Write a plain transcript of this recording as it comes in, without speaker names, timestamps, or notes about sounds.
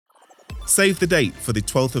Save the date for the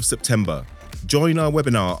 12th of September. Join our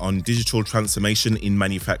webinar on digital transformation in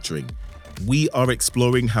manufacturing. We are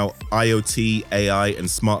exploring how IoT, AI, and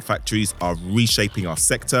smart factories are reshaping our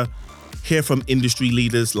sector. Hear from industry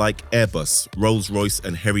leaders like Airbus, Rolls-Royce,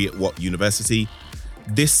 and Heriot-Watt University.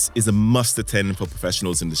 This is a must-attend for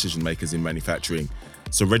professionals and decision-makers in manufacturing.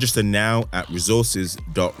 So register now at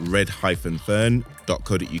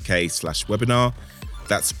resources.red-fern.co.uk/webinar.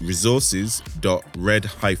 That's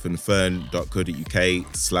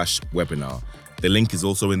resources.red-fern.co.uk/webinar. The link is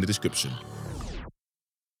also in the description.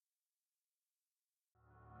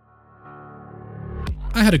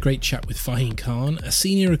 I had a great chat with Fahim Khan, a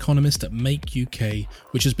senior economist at Make UK,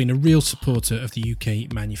 which has been a real supporter of the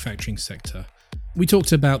UK manufacturing sector. We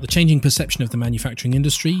talked about the changing perception of the manufacturing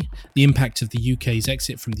industry, the impact of the UK's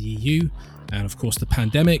exit from the EU, and of course the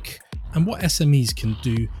pandemic, and what SMEs can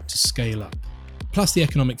do to scale up, plus the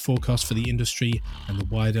economic forecast for the industry and the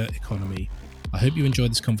wider economy. I hope you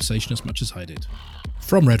enjoyed this conversation as much as I did.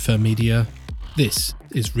 From Redfern Media, this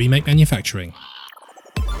is Remake Manufacturing.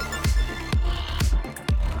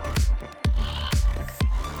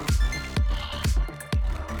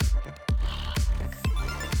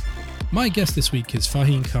 My guest this week is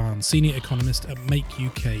Fahim Khan, Senior Economist at Make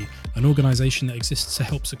UK, an organisation that exists to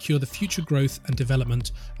help secure the future growth and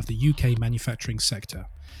development of the UK manufacturing sector.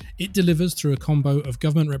 It delivers through a combo of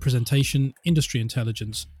government representation, industry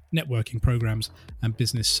intelligence, networking programmes and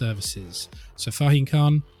business services. So Fahim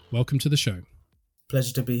Khan, welcome to the show.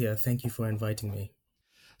 Pleasure to be here. Thank you for inviting me.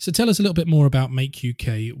 So tell us a little bit more about Make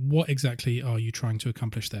UK. What exactly are you trying to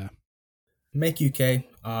accomplish there? Make UK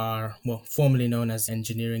are, formerly known as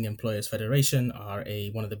Engineering Employers Federation, are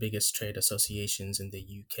one of the biggest trade associations in the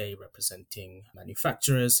UK representing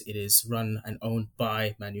manufacturers. It is run and owned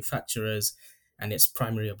by manufacturers, and its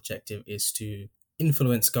primary objective is to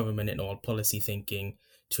influence government in all policy thinking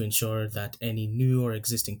to ensure that any new or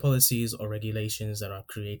existing policies or regulations that are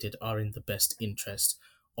created are in the best interest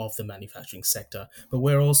of the manufacturing sector. But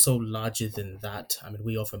we're also larger than that. I mean,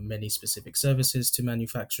 we offer many specific services to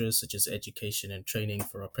manufacturers, such as education and training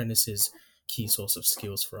for apprentices, key source of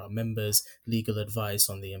skills for our members, legal advice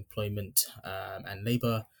on the employment and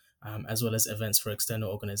labor, as well as events for external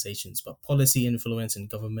organizations. But policy influence in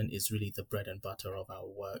government is really the bread and butter of our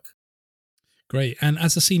work. Great. And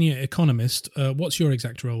as a senior economist, what's your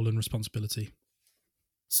exact role and responsibility?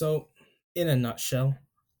 So, in a nutshell,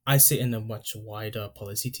 I sit in a much wider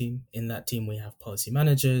policy team. In that team, we have policy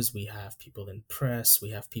managers, we have people in press, we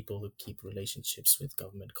have people who keep relationships with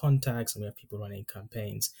government contacts, and we have people running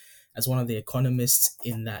campaigns. As one of the economists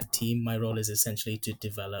in that team, my role is essentially to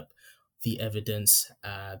develop the evidence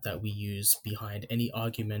that we use behind any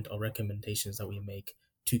argument or recommendations that we make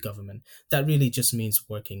to government. That really just means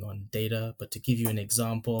working on data. But to give you an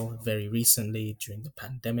example, very recently during the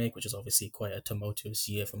pandemic, which is obviously quite a tumultuous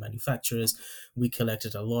year for manufacturers, we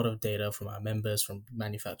collected a lot of data from our members, from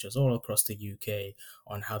manufacturers all across the UK,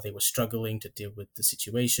 on how they were struggling to deal with the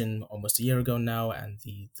situation almost a year ago now, and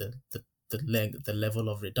the level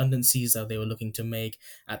of redundancies that they were looking to make.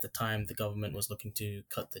 At the time, the government was looking to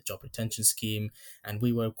cut the job retention scheme, and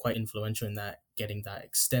we were quite influential in that, getting that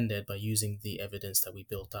extended by using the evidence that we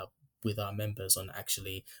built up with our members on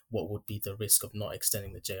actually what would be the risk of not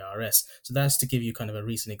extending the JRS. So that's to give you kind of a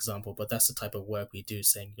recent example, but that's the type of work we do,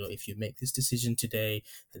 saying, if you make this decision today,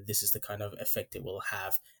 then this is the kind of effect it will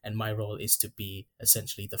have. And my role is to be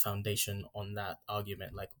essentially the foundation on that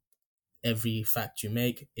argument. Like, every fact you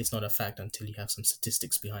make, it's not a fact until you have some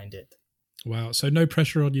statistics behind it. Wow. So no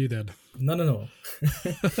pressure on you then? No.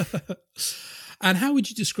 And how would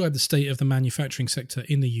you describe the state of the manufacturing sector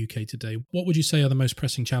in the UK today? What would you say are the most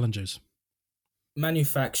pressing challenges?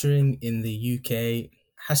 Manufacturing in the UK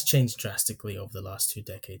has changed drastically over the last 2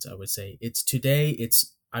 decades, I would say.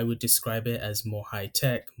 I would describe it as more high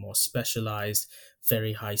tech, more specialized,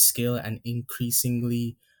 very high skill, and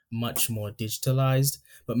increasingly much more digitalized.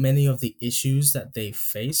 But many of the issues that they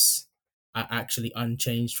face are actually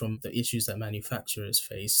unchanged from the issues that manufacturers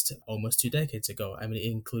faced almost 2 decades ago. I mean, it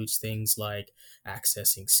includes things like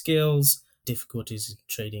accessing skills, difficulties in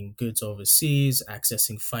trading goods overseas,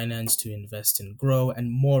 accessing finance to invest and grow, and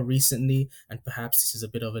more recently, and perhaps this is a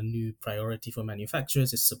bit of a new priority for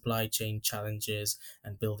manufacturers, is supply chain challenges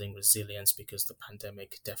and building resilience, because the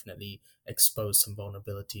pandemic definitely exposed some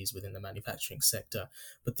vulnerabilities within the manufacturing sector.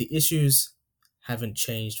 But the issues haven't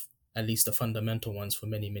changed, at least the fundamental ones, for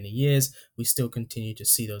many, many years. We still continue to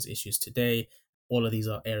see those issues today. All of these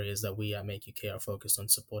are areas that we at Make UK are focused on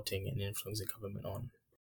supporting and influencing government on.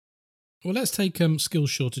 Well, let's take skills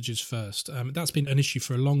shortages first. That's been an issue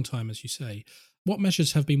for a long time, as you say. What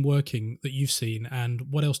measures have been working that you've seen,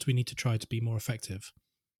 and what else do we need to try to be more effective?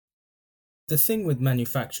 The thing with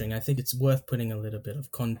manufacturing, I think it's worth putting a little bit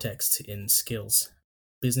of context in skills.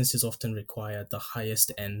 Businesses often require the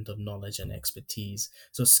highest end of knowledge and expertise.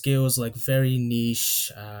 So skills like very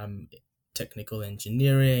niche, technical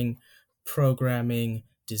engineering, programming,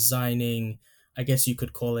 designing, I guess you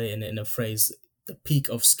could call it in a phrase, the peak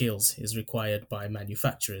of skills is required by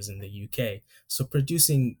manufacturers in the UK. So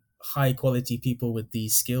producing high quality people with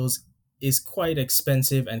these skills is quite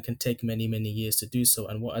expensive and can take many, many years to do so.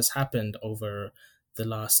 And what has happened over the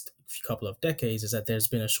last couple of decades is that there's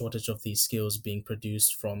been a shortage of these skills being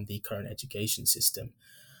produced from the current education system.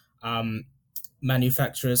 Um,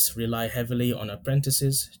 Manufacturers rely heavily on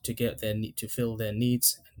apprentices to get their need to fill their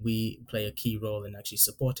needs. We play a key role in actually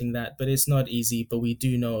supporting that, but it's not easy. But we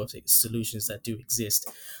do know of solutions that do exist.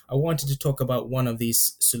 I wanted to talk about one of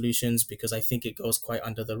these solutions because I think it goes quite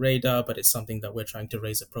under the radar, but it's something that we're trying to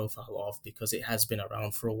raise a profile of because it has been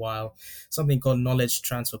around for a while. Something called Knowledge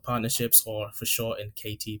Transfer Partnerships, or for short in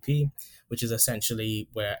KTP, which is essentially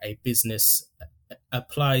where a business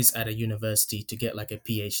applies at a university to get like a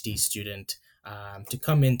PhD student to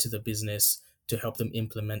come into the business to help them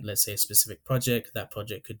implement, let's say, a specific project. That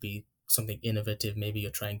project could be something innovative. Maybe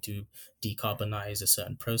you're trying to decarbonize a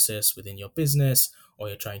certain process within your business, or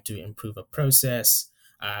you're trying to improve a process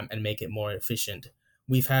and make it more efficient.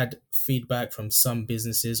 We've had feedback from some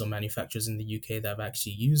businesses or manufacturers in the UK that have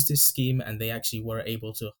actually used this scheme, and they actually were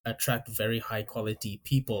able to attract very high quality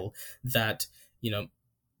people that,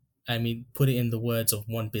 I mean, put it in the words of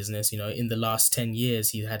one business, in the last 10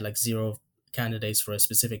 years, he had like zero candidates for a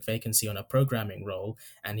specific vacancy on a programming role.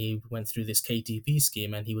 And he went through this KTP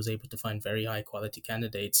scheme and he was able to find very high quality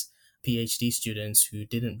candidates, PhD students who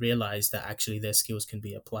didn't realize that actually their skills can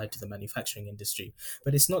be applied to the manufacturing industry.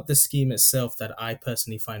 But it's not the scheme itself that I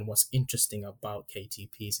personally find what's interesting about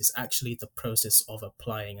KTPs. It's actually the process of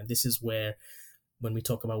applying. And this is where, when we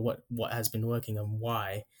talk about what has been working and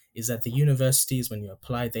why, is that the universities, when you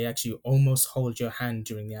apply, they actually almost hold your hand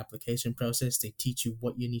during the application process. They teach you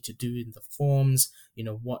what you need to do in the forms,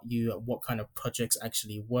 what kind of projects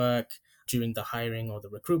actually work. During the hiring or the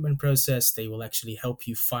recruitment process, they will actually help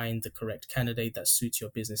you find the correct candidate that suits your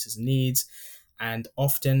business's needs. And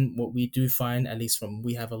often what we do find, at least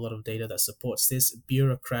we have a lot of data that supports this,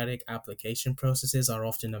 bureaucratic application processes are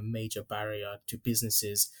often a major barrier to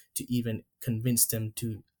businesses to even convince them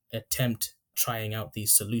to attempt trying out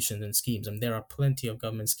these solutions and schemes. And there are plenty of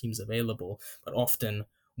government schemes available, but often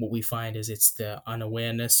what we find is it's the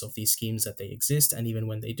unawareness of these schemes that they exist. And even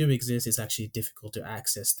when they do exist, it's actually difficult to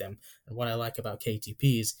access them. And what I like about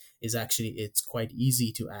KTPs is actually it's quite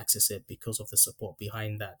easy to access it because of the support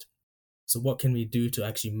behind that. So what can we do to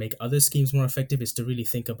actually make other schemes more effective is to really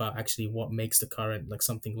think about actually what makes the current, like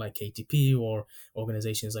something like KTP or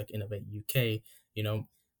organizations like Innovate UK,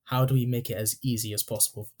 how do we make it as easy as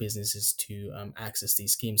possible for businesses to access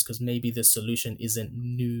these schemes? Because maybe the solution isn't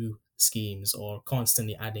new schemes or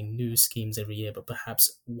constantly adding new schemes every year, but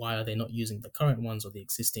perhaps why are they not using the current ones or the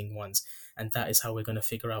existing ones? And that is how we're going to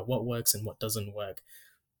figure out what works and what doesn't work.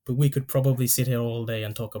 But we could probably sit here all day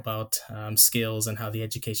and talk about skills and how the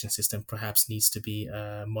education system perhaps needs to be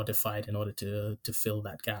modified in order to fill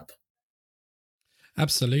that gap.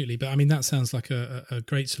 Absolutely. But I mean, that sounds like a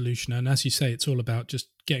great solution. And as you say, it's all about just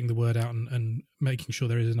getting the word out and making sure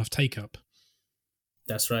there is enough take up.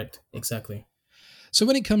 That's right. Exactly. So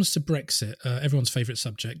when it comes to Brexit, everyone's favourite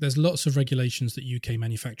subject, there's lots of regulations that UK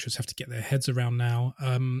manufacturers have to get their heads around now.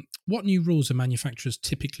 What new rules are manufacturers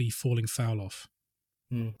typically falling foul of?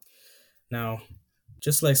 Now,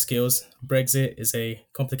 just like skills, Brexit is a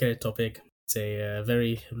complicated topic. It's a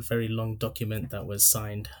very, very long document that was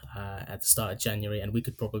signed at the start of January, and we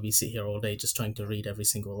could probably sit here all day just trying to read every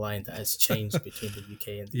single line that has changed between the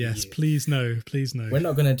UK and the EU. Yes, please no. We're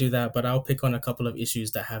not going to do that, but I'll pick on a couple of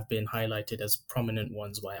issues that have been highlighted as prominent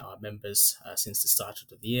ones by our members since the start of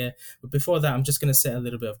the year. But before that, I'm just going to set a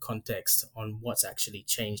little bit of context on what's actually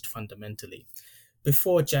changed fundamentally.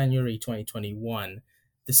 Before January 2021,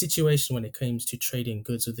 the situation when it comes to trading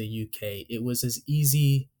goods with the UK, it was as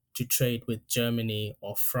easy to trade with Germany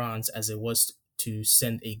or France as it was to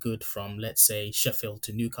send a good from, let's say, Sheffield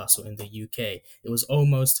to Newcastle in the UK. It was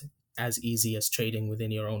almost as easy as trading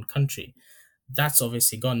within your own country. That's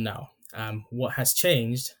obviously gone now. What has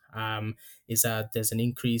changed is that there's an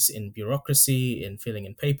increase in bureaucracy, in filling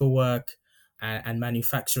in paperwork, and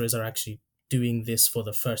manufacturers are actually doing this for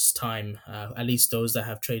the first time, at least those that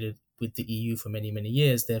have traded with the EU for many, many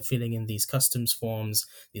years. They're filling in these customs forms,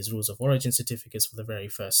 these rules of origin certificates for the very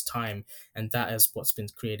first time. And that is what's been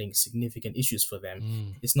creating significant issues for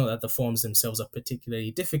them. It's not that the forms themselves are particularly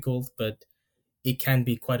difficult, but it can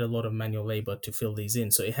be quite a lot of manual labor to fill these in.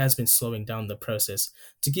 So it has been slowing down the process.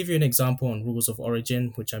 To give you an example on rules of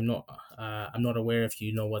origin, which I'm not aware if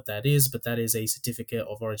you know what that is, but that is a certificate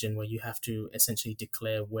of origin where you have to essentially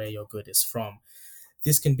declare where your good is from.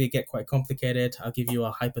 This can get quite complicated. I'll give you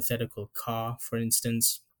a hypothetical car, for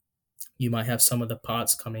instance. You might have some of the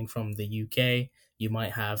parts coming from the UK. You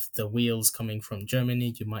might have the wheels coming from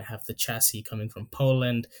Germany. You might have the chassis coming from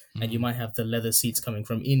Poland, and you might have the leather seats coming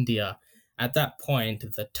from India. At that point,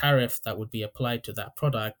 the tariff that would be applied to that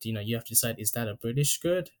product, you have to decide, is that a British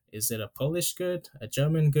good? Is it a Polish good, a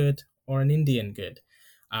German good, or an Indian good?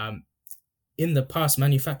 In the past,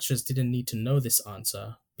 manufacturers didn't need to know this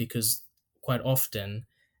answer because quite often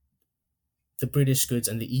the British goods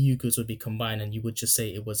and the EU goods would be combined and you would just say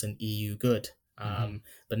it was an EU good.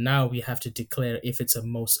 But now we have to declare if it's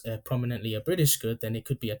most prominently a British good, then it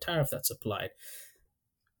could be a tariff that's applied.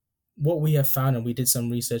 What we have found, and we did some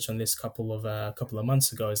research on this a couple of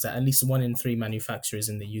months ago, is that at least 1 in 3 manufacturers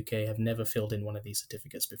in the UK have never filled in one of these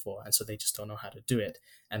certificates before, and so they just don't know how to do it.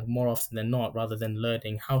 And more often than not, rather than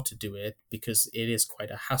learning how to do it, because it is quite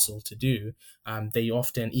a hassle to do, they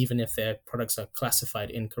often, even if their products are classified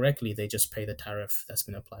incorrectly, they just pay the tariff that's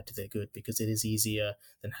been applied to their good because it is easier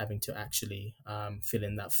than having to actually fill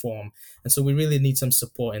in that form. And so we really need some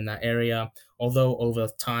support in that area. Although over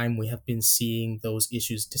time we have been seeing those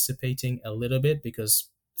issues dissipating a little bit because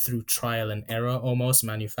through trial and error almost,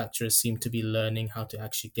 manufacturers seem to be learning how to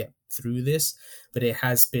actually get through this. But it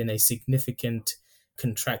has been a significant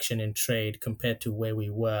contraction in trade compared to where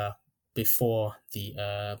we were before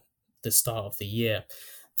the start of the year.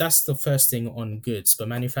 That's the first thing on goods, but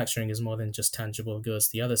manufacturing is more than just tangible goods.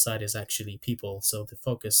 The other side is actually people. So the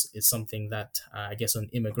focus is something that I guess on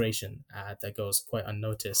immigration that goes quite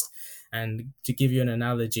unnoticed. And to give you an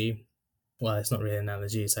analogy, well, it's not really an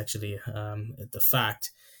analogy, it's actually the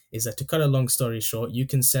fact is that, to cut a long story short, you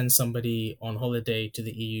can send somebody on holiday to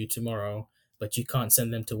the EU tomorrow, but you can't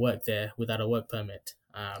send them to work there without a work permit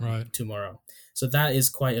tomorrow. So that is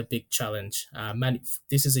quite a big challenge.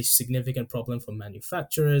 This is a significant problem for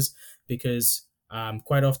manufacturers because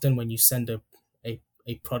quite often when you send a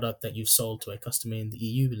product that you've sold to a customer in the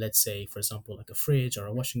EU, let's say, for example, like a fridge or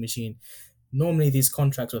a washing machine, normally these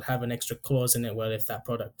contracts will have an extra clause in it where if that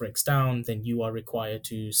product breaks down, then you are required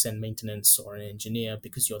to send maintenance or an engineer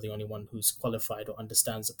because you're the only one who's qualified or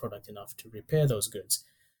understands the product enough to repair those goods.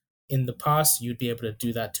 In the past, you'd be able to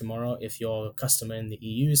do that tomorrow if your customer in the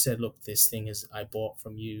EU said, look, this thing I bought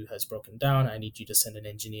from you has broken down. I need you to send an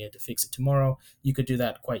engineer to fix it tomorrow. You could do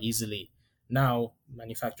that quite easily. Now,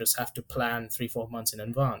 manufacturers have to plan 3-4 months in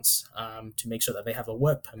advance to make sure that they have a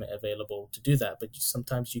work permit available to do that. But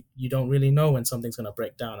sometimes you don't really know when something's going to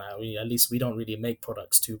break down. At least we don't really make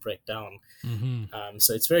products to break down.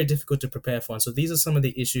 So it's very difficult to prepare for. And so these are some of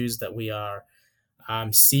the issues that we are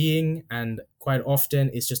seeing, and quite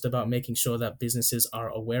often it's just about making sure that businesses are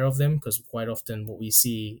aware of them, because quite often what we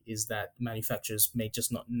see is that manufacturers may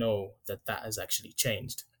just not know that has actually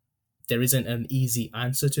changed. There isn't an easy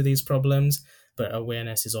answer to these problems, but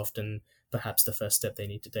awareness is often perhaps the first step they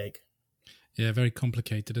need to take. Yeah, very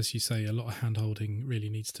complicated. As you say, a lot of hand-holding really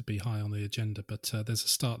needs to be high on the agenda, but there's a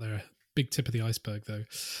start there. Big tip of the iceberg, though.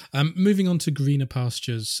 Moving on to greener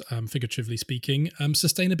pastures, figuratively speaking,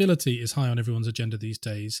 sustainability is high on everyone's agenda these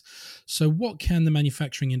days. So what can the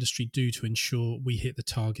manufacturing industry do to ensure we hit the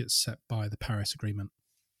targets set by the Paris Agreement?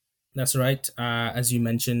 That's right. As you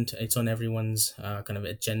mentioned, it's on everyone's kind of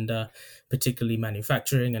agenda, particularly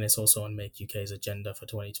manufacturing, and it's also on Make UK's agenda for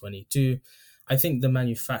 2022. I think the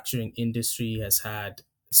manufacturing industry has had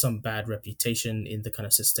some bad reputation in the kind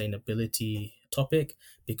of sustainability topic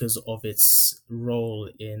because of its role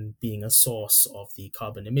in being a source of the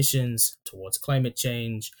carbon emissions towards climate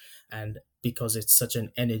change, and because it's such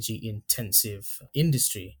an energy intensive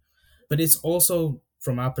industry. But it's also,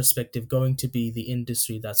 from our perspective, going to be the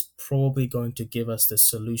industry that's probably going to give us the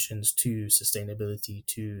solutions to sustainability,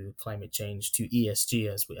 to climate change, to ESG,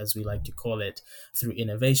 as we like to call it, through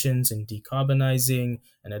innovations in decarbonizing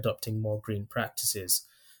and adopting more green practices.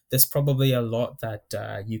 There's probably a lot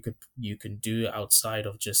that you can do outside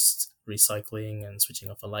of just recycling and switching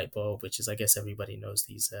off a light bulb, which is, I guess everybody knows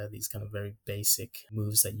these kind of very basic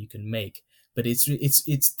moves that you can make. But it's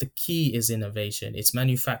the key is innovation. It's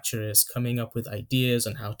manufacturers coming up with ideas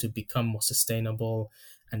on how to become more sustainable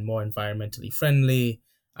and more environmentally friendly.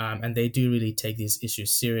 And they do really take these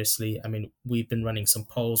issues seriously. I mean, we've been running some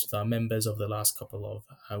polls with our members over the last couple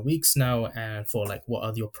of weeks now, and for like, what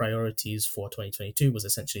are your priorities for 2022 was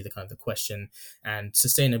essentially the question. And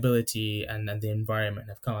sustainability and the environment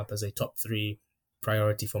have come up as a top 3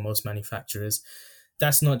 priority for most manufacturers.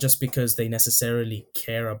 that's not just because they necessarily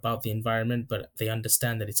care about the environment, but they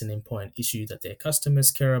understand that it's an important issue that their customers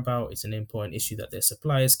care about. It's an important issue that their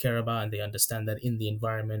suppliers care about. And they understand that in the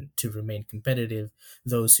environment, to remain competitive,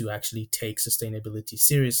 those who actually take sustainability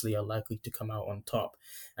seriously are likely to come out on top.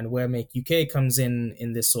 And where Make UK comes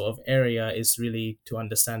in this sort of area is really to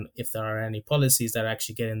understand if there are any policies that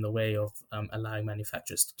actually get in the way of allowing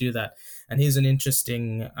manufacturers to do that. And here's an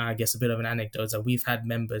interesting, I guess, a bit of an anecdote, that we've had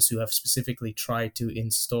members who have specifically tried to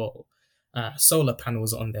install solar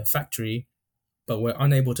panels on their factory, but were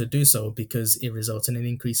unable to do so because it results in an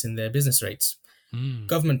increase in their business rates.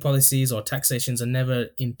 Government policies or taxations are never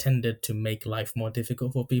intended to make life more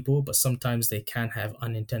difficult for people, but sometimes they can have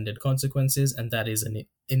unintended consequences, and that is an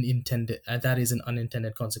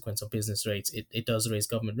unintended consequence of business rates. It does raise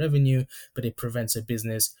government revenue, but it prevents a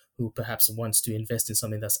business who perhaps wants to invest in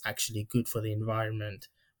something that's actually good for the environment,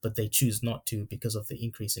 but they choose not to because of the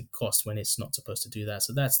increase in cost when it's not supposed to do that.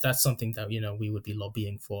 So that's something that we would be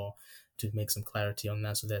lobbying for, to make some clarity on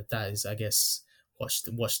that. So that is, I guess,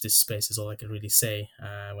 watch this space is all I can really say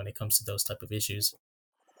when it comes to those type of issues.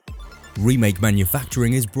 Remake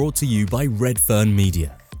Manufacturing is brought to you by Redfern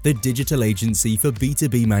Media, the digital agency for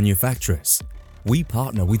B2B manufacturers. We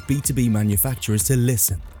partner with B2B manufacturers to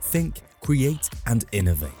listen, think, create, and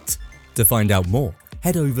innovate. To find out more,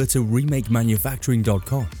 head over to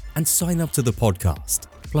remakemanufacturing.com and sign up to the podcast,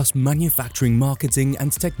 plus manufacturing marketing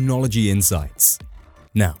and technology insights.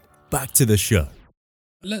 Now, back to the show.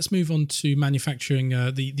 Let's move on to manufacturing,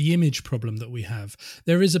 the image problem that we have.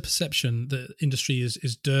 There is a perception that industry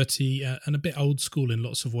is dirty and a bit old school in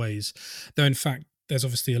lots of ways, though in fact there's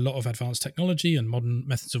obviously a lot of advanced technology and modern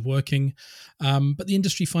methods of working, but the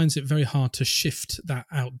industry finds it very hard to shift that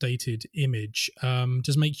outdated image.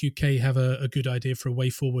 Does Make UK have a good idea for a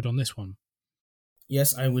way forward on this one?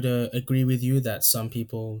 Yes, I would agree with you that some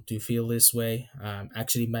people do feel this way.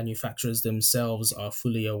 Actually, manufacturers themselves are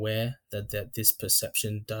fully aware that this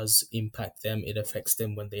perception does impact them. It affects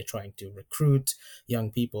them when they're trying to recruit young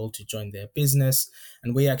people to join their business.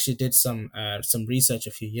 And we actually did some research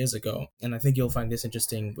a few years ago, and I think you'll find this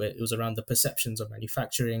interesting, where it was around the perceptions of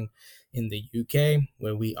manufacturing in the UK,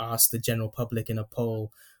 where we asked the general public in a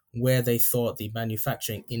poll where they thought the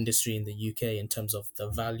manufacturing industry in the UK in terms of the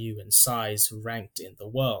value and size ranked in the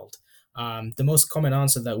world. The most common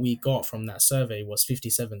answer that we got from that survey was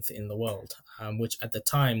 57th in the world, which at the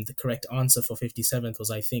time, the correct answer for 57th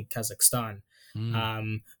was, I think, Kazakhstan.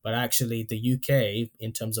 But actually the UK,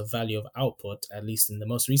 in terms of value of output, at least in the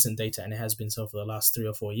most recent data, and it has been so for the last 3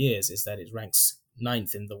 or 4 years, is that it ranks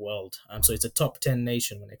 9th in the world. So it's a top 10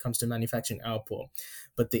 nation when it comes to manufacturing output.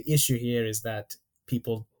 But the issue here is that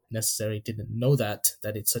people necessarily didn't know that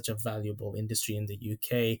it's such a valuable industry in the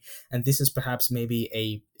UK, and this is perhaps maybe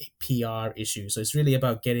a PR issue. So it's really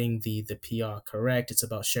about getting the PR correct. It's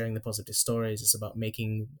about sharing the positive stories. It's about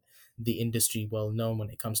making the industry well known when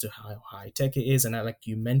it comes to how high tech it is. And like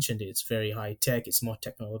you mentioned, it's very high tech. It's more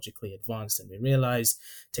technologically advanced than we realize.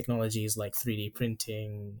 Technologies like 3D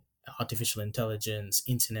printing, artificial intelligence,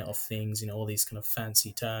 Internet of Things, all these kind of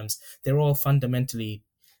fancy terms, they're all fundamentally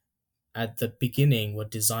at the beginning were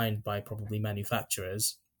designed by probably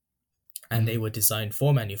manufacturers, and they were designed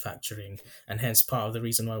for manufacturing. And hence part of the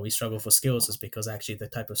reason why we struggle for skills is because actually the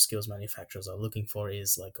type of skills manufacturers are looking for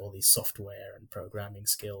is like all these software and programming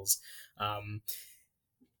skills.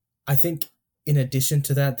 I think in addition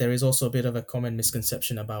to that, there is also a bit of a common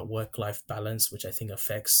misconception about work-life balance, which I think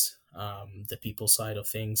affects the people side of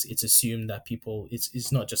things. It's assumed that people,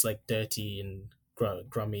 it's not just like dirty and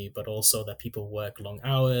grummy, but also that people work long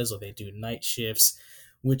hours or they do night shifts,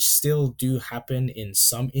 which still do happen in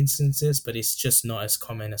some instances, but it's just not as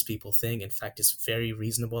common as people think. In fact, it's very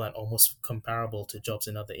reasonable and almost comparable to jobs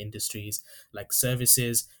in other industries like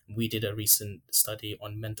services. We did a recent study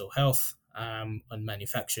on mental health on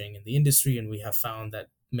manufacturing in the industry, and we have found that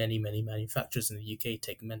many manufacturers in the UK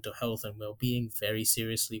take mental health and well-being very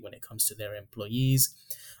seriously when it comes to their employees.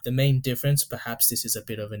 The main difference, perhaps this is a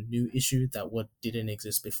bit of a new issue that what didn't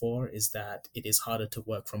exist before, is that it is harder to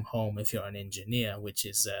work from home if you're an engineer, which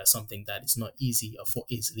is something that is not easily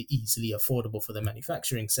affordable for the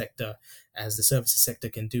manufacturing sector as the services sector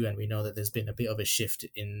can do. And we know that there's been a bit of a shift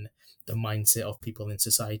in the mindset of people in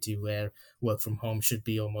society where work from home should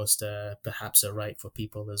be almost perhaps a right for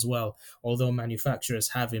people as well. Although manufacturers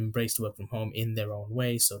have embraced work from home in their own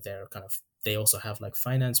way, so they also have like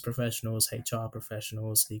finance professionals, HR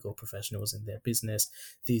professionals, legal professionals in their business.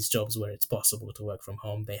 These jobs where it's possible to work from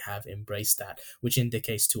home, they have embraced that, which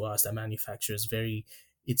indicates to us that manufacturers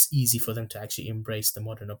it's easy for them to actually embrace the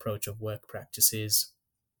modern approach of work practices.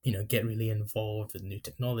 get really involved with new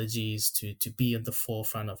technologies, to be at the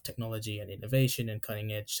forefront of technology and innovation and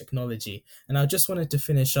cutting edge technology. And I just wanted to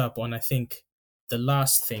finish up on, I think, the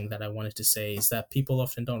last thing that I wanted to say is that people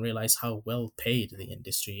often don't realize how well paid the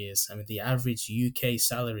industry is. I mean, the average UK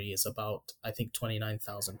salary is about, I think,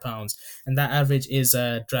 £29,000. And that average is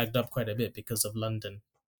dragged up quite a bit because of London.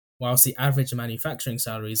 Whilst the average manufacturing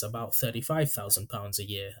salary is about £35,000 a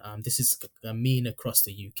year. This is a mean across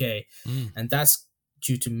the UK. And that's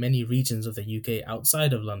due to many regions of the UK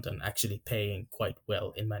outside of London actually paying quite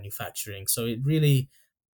well in manufacturing. So it really,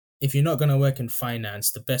 if you're not going to work in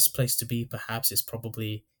finance, the best place to be perhaps is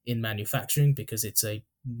probably in manufacturing, because it's a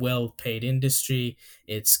well-paid industry,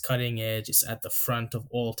 it's cutting edge, it's at the front of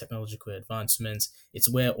all technological advancements, it's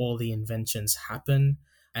where all the inventions happen.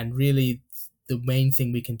 And really, the main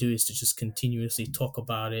thing we can do is to just continuously talk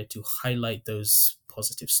about it, to highlight those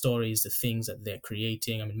positive stories, the things that they're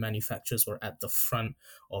creating. I mean, manufacturers were at the front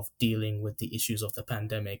of dealing with the issues of the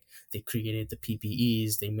pandemic. They created the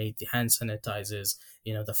PPEs, they made the hand sanitizers,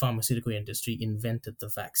 the pharmaceutical industry invented the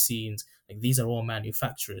vaccines. Like, these are all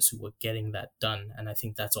manufacturers who were getting that done. And I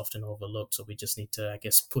think that's often overlooked. So we just need to, I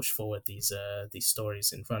guess, push forward these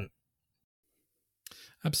stories in front.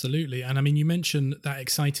 Absolutely. And I mean, you mentioned that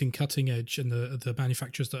exciting cutting edge and the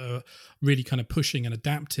manufacturers that are really kind of pushing and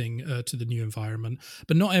adapting to the new environment.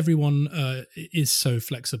 But not everyone is so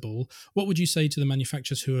flexible. What would you say to the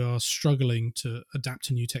manufacturers who are struggling to adapt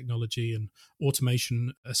to new technology and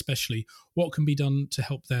automation, especially? What can be done to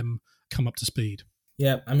help them come up to speed?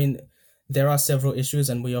 Yeah, I mean, there are several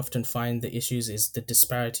issues, and we often find the issues is the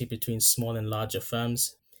disparity between small and larger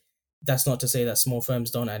firms. That's not to say that small firms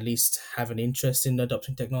don't at least have an interest in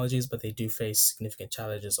adopting technologies, but they do face significant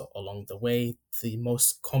challenges along the way. The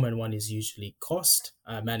most common one is usually cost.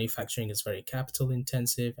 Manufacturing is very capital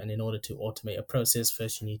intensive, and in order to automate a process,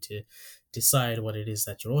 first you need to decide what it is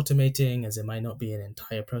that you're automating, as it might not be an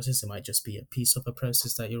entire process, it might just be a piece of a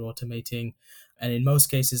process that you're automating. And in most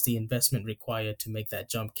cases, the investment required to make that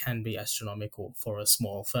jump can be astronomical for a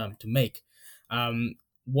small firm to make.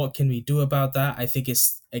 What can we do about that? I think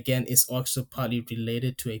it's also partly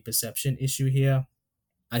related to a perception issue here.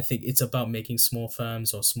 I think it's about making small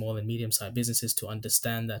firms or small and medium-sized businesses to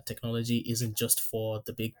understand that technology isn't just for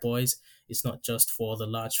the big boys. It's not just for the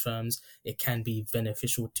large firms. It can be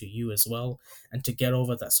beneficial to you as well. And to get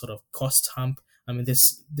over that sort of cost hump, I mean,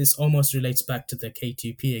 this almost relates back to the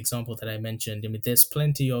K2P example that I mentioned. I mean, there's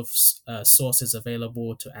plenty of sources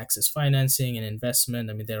available to access financing and investment.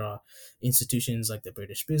 I mean, there are institutions like the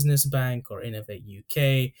British Business Bank or Innovate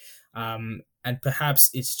UK. And perhaps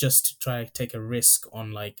it's just to try to take a risk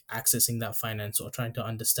on like accessing that finance or trying to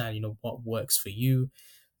understand, what works for you.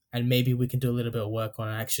 And maybe we can do a little bit of work on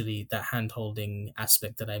actually that hand-holding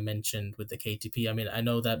aspect that I mentioned with the K2P. I mean, I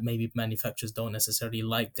know that maybe manufacturers don't necessarily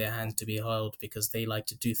like their hands to be held because they like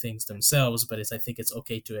to do things themselves, but I think it's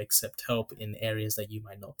okay to accept help in areas that you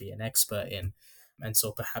might not be an expert in. And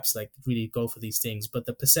so perhaps like really go for these things. But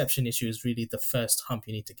the perception issue is really the first hump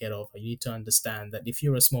you need to get over. You need to understand that if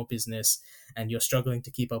you're a small business and you're struggling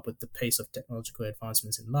to keep up with the pace of technological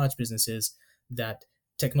advancements in large businesses, that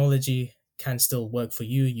technology can still work for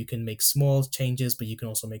you. You can make small changes, but you can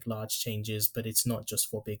also make large changes. But it's not just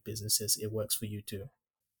for big businesses. It works for you too.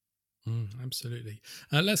 Absolutely.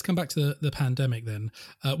 Let's come back to the pandemic then.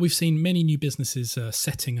 We've seen many new businesses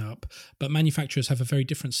setting up, but manufacturers have a very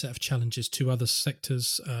different set of challenges to other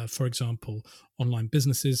sectors. For example, online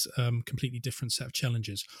businesses, completely different set of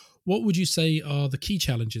challenges. What would you say are the key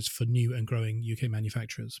challenges for new and growing UK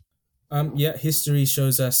manufacturers? History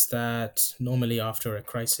shows us that normally after a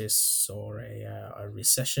crisis or a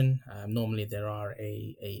recession, normally there are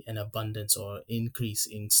an abundance or increase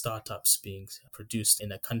in startups being produced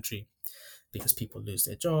in a country because people lose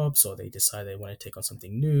their jobs or they decide they want to take on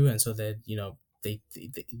something new. And so that, the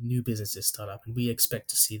new businesses start up, and we expect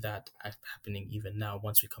to see that happening even now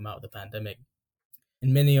once we come out of the pandemic.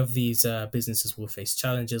 And many of these businesses will face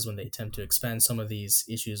challenges when they attempt to expand. Some of these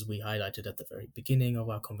issues we highlighted at the very beginning of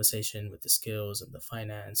our conversation with the skills and the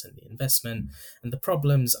finance and the investment. And the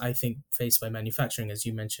problems, I think, faced by manufacturing, as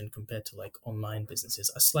you mentioned, compared to like online businesses,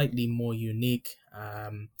 are slightly more unique.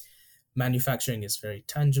 Manufacturing is very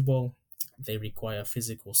tangible. They require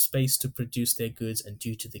physical space to produce their goods, and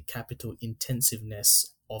due to the capital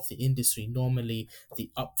intensiveness of the industry, normally the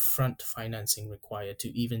upfront financing required to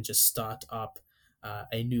even just start up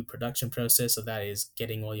a new production process. So that is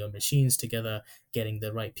getting all your machines together, getting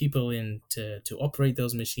the right people in to operate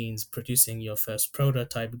those machines, producing your first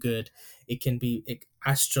prototype good. It can be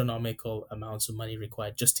astronomical amounts of money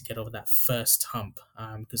required just to get over that first hump.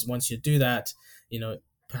 Because once you do that,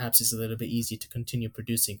 perhaps it's a little bit easier to continue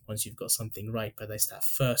producing once you've got something right. But there's that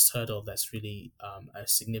first hurdle that's really a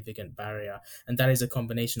significant barrier. And that is a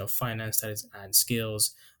combination of finance and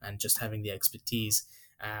skills and just having the expertise.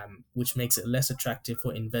 Which makes it less attractive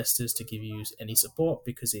for investors to give you any support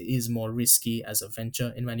because it is more risky as a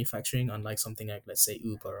venture in manufacturing, unlike something like, let's say,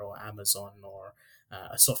 Uber or Amazon or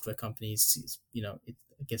a software company.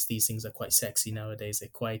 I guess these things are quite sexy nowadays. They're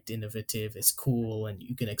quite innovative. It's cool, and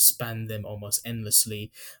you can expand them almost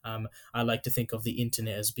endlessly. I like to think of the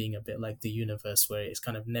internet as being a bit like the universe, where it's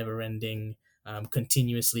kind of never-ending,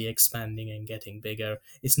 continuously expanding and getting bigger.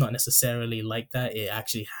 It's not necessarily like that. It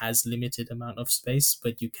actually has limited amount of space,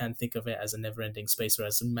 but you can think of it as a never-ending space,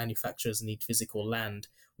 whereas manufacturers need physical land,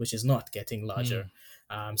 which is not getting larger.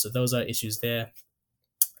 So those are issues there.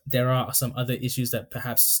 There are some other issues that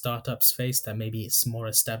perhaps startups face that maybe it's more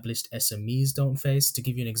established SMEs don't face. To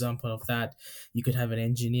give you an example of that, you could have an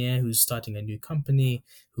engineer who's starting a new company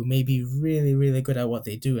who may be really, really good at what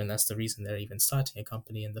they do. And that's the reason they're even starting a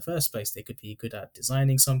company in the first place. They could be good at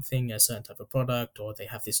designing something, a certain type of product, or they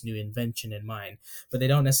have this new invention in mind, but they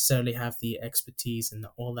don't necessarily have the expertise and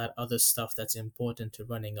all that other stuff that's important to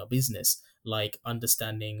running a business, like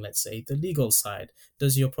understanding, let's say, the legal side.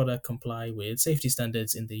 Does your product comply with safety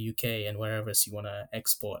standards in the UK and wherever else you want to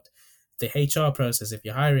export? The HR process, if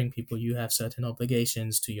you're hiring people, you have certain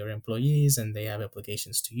obligations to your employees and they have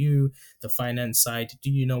obligations to you. The finance side,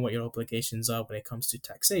 do you know what your obligations are when it comes to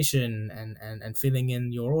taxation and filling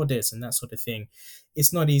in your audits and that sort of thing?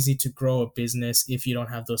 It's not easy to grow a business if you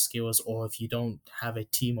don't have those skills, or if you don't have a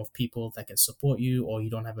team of people that can support you, or you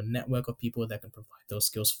don't have a network of people that can provide those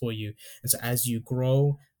skills for you. And so as you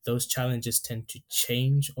grow, those challenges tend to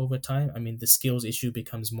change over time. I mean, the skills issue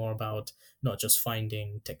becomes more about not just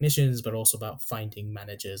finding technicians, but also about finding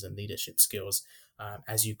managers and leadership skills.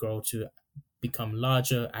 As you grow to become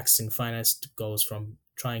larger, accessing finance goes from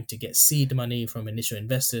trying to get seed money from initial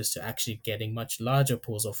investors to actually getting much larger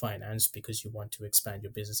pools of finance because you want to expand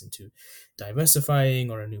your business into diversifying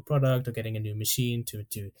or a new product or getting a new machine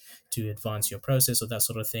to advance your process or that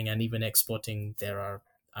sort of thing. And even exporting,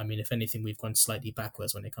 if anything, we've gone slightly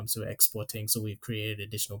backwards when it comes to exporting. So we've created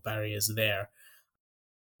additional barriers there.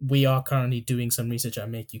 We are currently doing some research at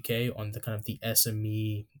Make UK on the kind of the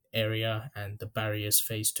SME area and the barriers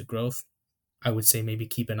faced to growth. I would say maybe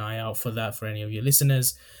keep an eye out for that for any of your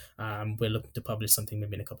listeners. We're looking to publish something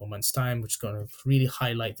maybe in a couple of months' time, which is going to really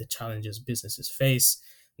highlight the challenges businesses face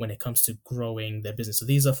when it comes to growing their business. So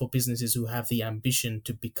these are for businesses who have the ambition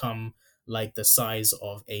to become like the size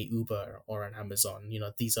of a Uber or an Amazon.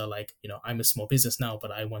 These are like, I'm a small business now,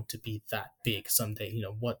 but I want to be that big someday.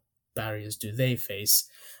 What barriers do they face?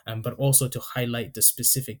 But also to highlight the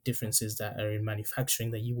specific differences that are in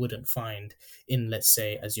manufacturing that you wouldn't find in, let's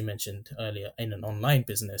say, as you mentioned earlier, in an online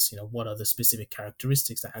business. What are the specific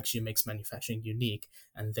characteristics that actually makes manufacturing unique,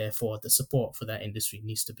 and therefore the support for that industry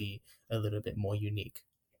needs to be a little bit more unique.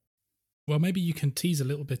 Well, maybe you can tease a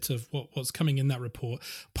little bit of what's coming in that report.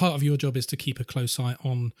 Part of your job is to keep a close eye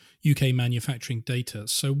on UK manufacturing data.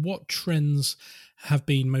 So what trends have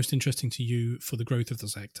been most interesting to you for the growth of the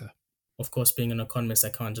sector? Of course, being an economist, I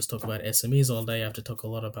can't just talk about SMEs all day. I have to talk a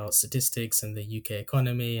lot about statistics and the UK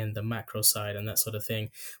economy and the macro side and that sort of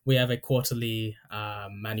thing. We have a quarterly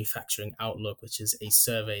manufacturing outlook, which is a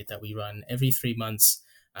survey that we run every 3 months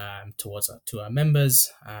to our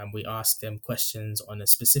members. We ask them questions on a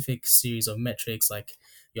specific series of metrics like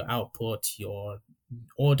your output, your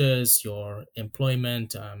orders, your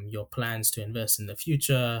employment, your plans to invest in the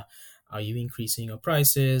future. Are you increasing your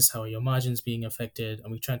prices? How are your margins being affected?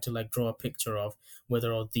 And we try to draw a picture of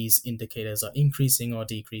whether all these indicators are increasing or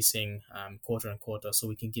decreasing quarter on quarter, so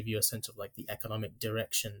we can give you a sense of the economic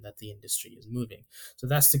direction that the industry is moving. So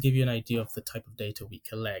that's to give you an idea of the type of data we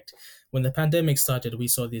collect. When the pandemic started, we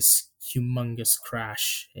saw this humongous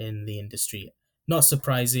crash in the industry. Not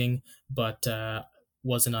surprising, but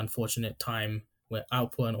was an unfortunate time where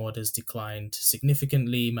output and orders declined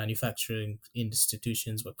significantly. Manufacturing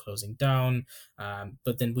institutions were closing down,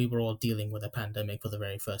 but then we were all dealing with a pandemic for the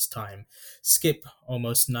very first time. Skip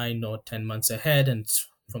almost 9 or 10 months ahead, and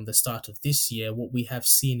from the start of this year, what we have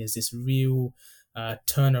seen is this real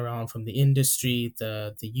turnaround from the industry.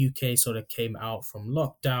 The UK sort of came out from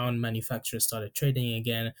lockdown, manufacturers started trading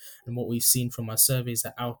again, and what we've seen from our surveys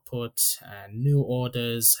that output and new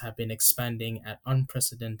orders have been expanding at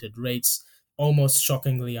unprecedented rates, almost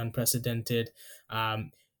shockingly unprecedented.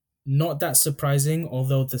 Not that surprising,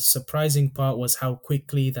 although the surprising part was how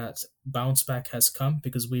quickly that bounce back has come,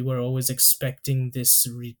 because we were always expecting this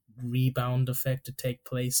rebound effect to take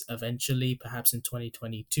place eventually, perhaps in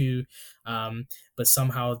 2022. But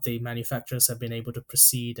somehow the manufacturers have been able to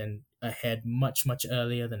proceed and ahead much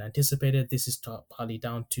earlier than anticipated. This is partly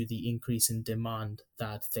down to the increase in demand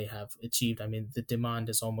that they have achieved. I mean, the demand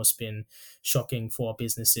has almost been shocking for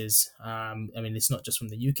businesses. I mean, it's not just from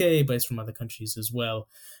the UK, but it's from other countries as well.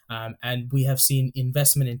 And we have seen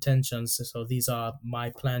investment intentions. So these are my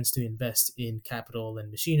plans to invest in capital and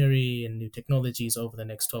machinery and new technologies over the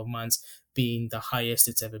next 12 months, being the highest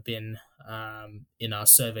it's ever been in our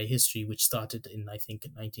survey history, which started in, I think,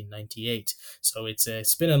 1998. So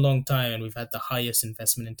it's been a long time, and we've had the highest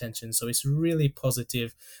investment intention. So it's really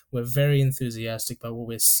positive. We're very enthusiastic about what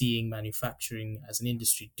we're seeing manufacturing as an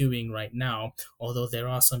industry doing right now, although there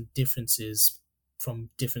are some differences from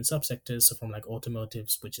different subsectors. So from like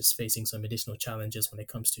automotives, which is facing some additional challenges when it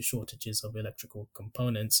comes to shortages of electrical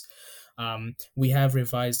components. We have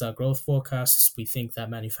revised our growth forecasts. We think that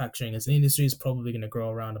manufacturing as an industry is probably going to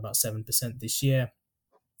grow around about 7% this year.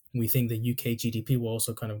 We think the UK GDP will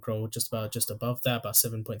also kind of grow just above that, about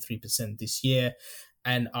 7.3% this year.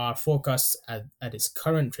 And our forecasts at its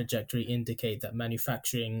current trajectory indicate that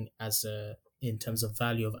manufacturing in terms of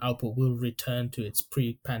value of output will return to its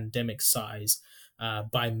pre-pandemic size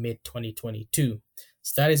by mid-2022.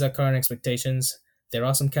 So that is our current expectations. There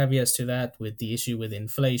are some caveats to that, with the issue with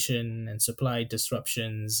inflation and supply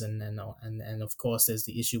disruptions, and of course there's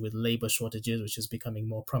the issue with labor shortages, which is becoming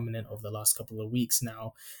more prominent over the last couple of weeks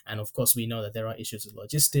now. And of course we know that there are issues with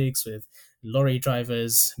logistics, with lorry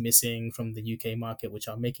drivers missing from the UK market, which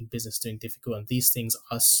are making business doing difficult, and these things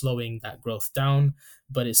are slowing that growth down.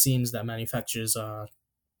 But it seems that manufacturers are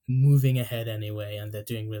moving ahead anyway, and they're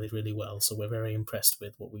doing really, really well. So we're very impressed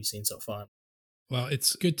with what we've seen so far. Well,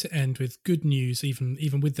 it's good to end with good news,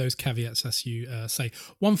 even with those caveats, as you say.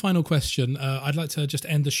 One final question. I'd like to just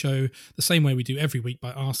end the show the same way we do every week, by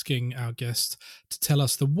asking our guest to tell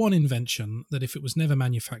us the one invention that if it was never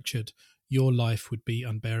manufactured, your life would be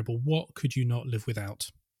unbearable. What could you not live without?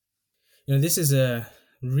 This is a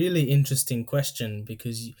really interesting question,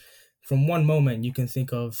 because from one moment you can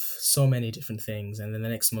think of so many different things, and then the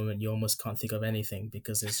next moment you almost can't think of anything,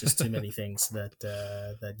 because there's just too many things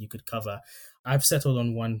that you could cover. I've settled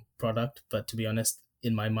on one product, but to be honest,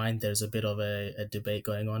 in my mind there's a bit of a debate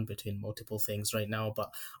going on between multiple things right now.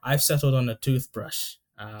 But I've settled on a toothbrush.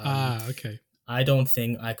 Okay. I don't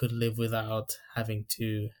think I could live without having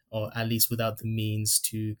to, or at least without the means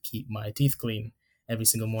to, keep my teeth clean every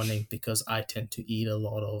single morning, because I tend to eat a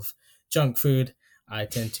lot of junk food. I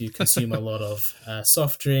tend to consume a lot of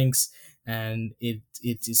soft drinks, and it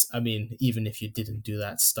is, I mean, even if you didn't do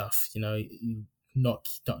that stuff, not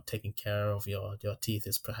taking care of your teeth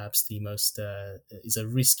is perhaps the most, is a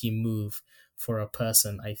risky move for a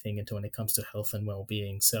person, I think, when it comes to health and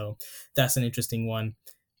well-being. So that's an interesting one.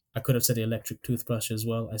 I could have said the electric toothbrush as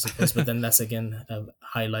well, I suppose, but then that's again a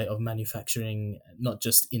highlight of manufacturing, not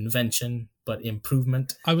just invention, but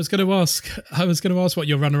improvement. I was going to ask what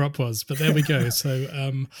your runner-up was, but there we go. So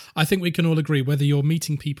I think we can all agree, whether you're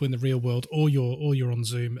meeting people in the real world or you're on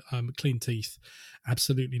Zoom, clean teeth,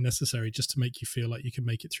 absolutely necessary, just to make you feel like you can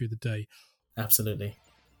make it through the day. Absolutely.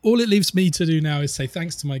 All it leaves me to do now is say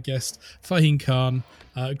thanks to my guest, Fahim Khan.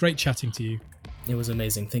 Great chatting to you. It was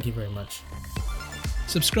amazing. Thank you very much.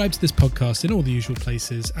 Subscribe to this podcast in all the usual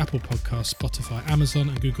places: Apple Podcasts, Spotify, Amazon,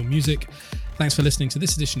 and Google Music. Thanks for listening to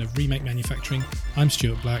this edition of Remake Manufacturing. I'm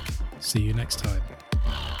Stuart Black. See you next time.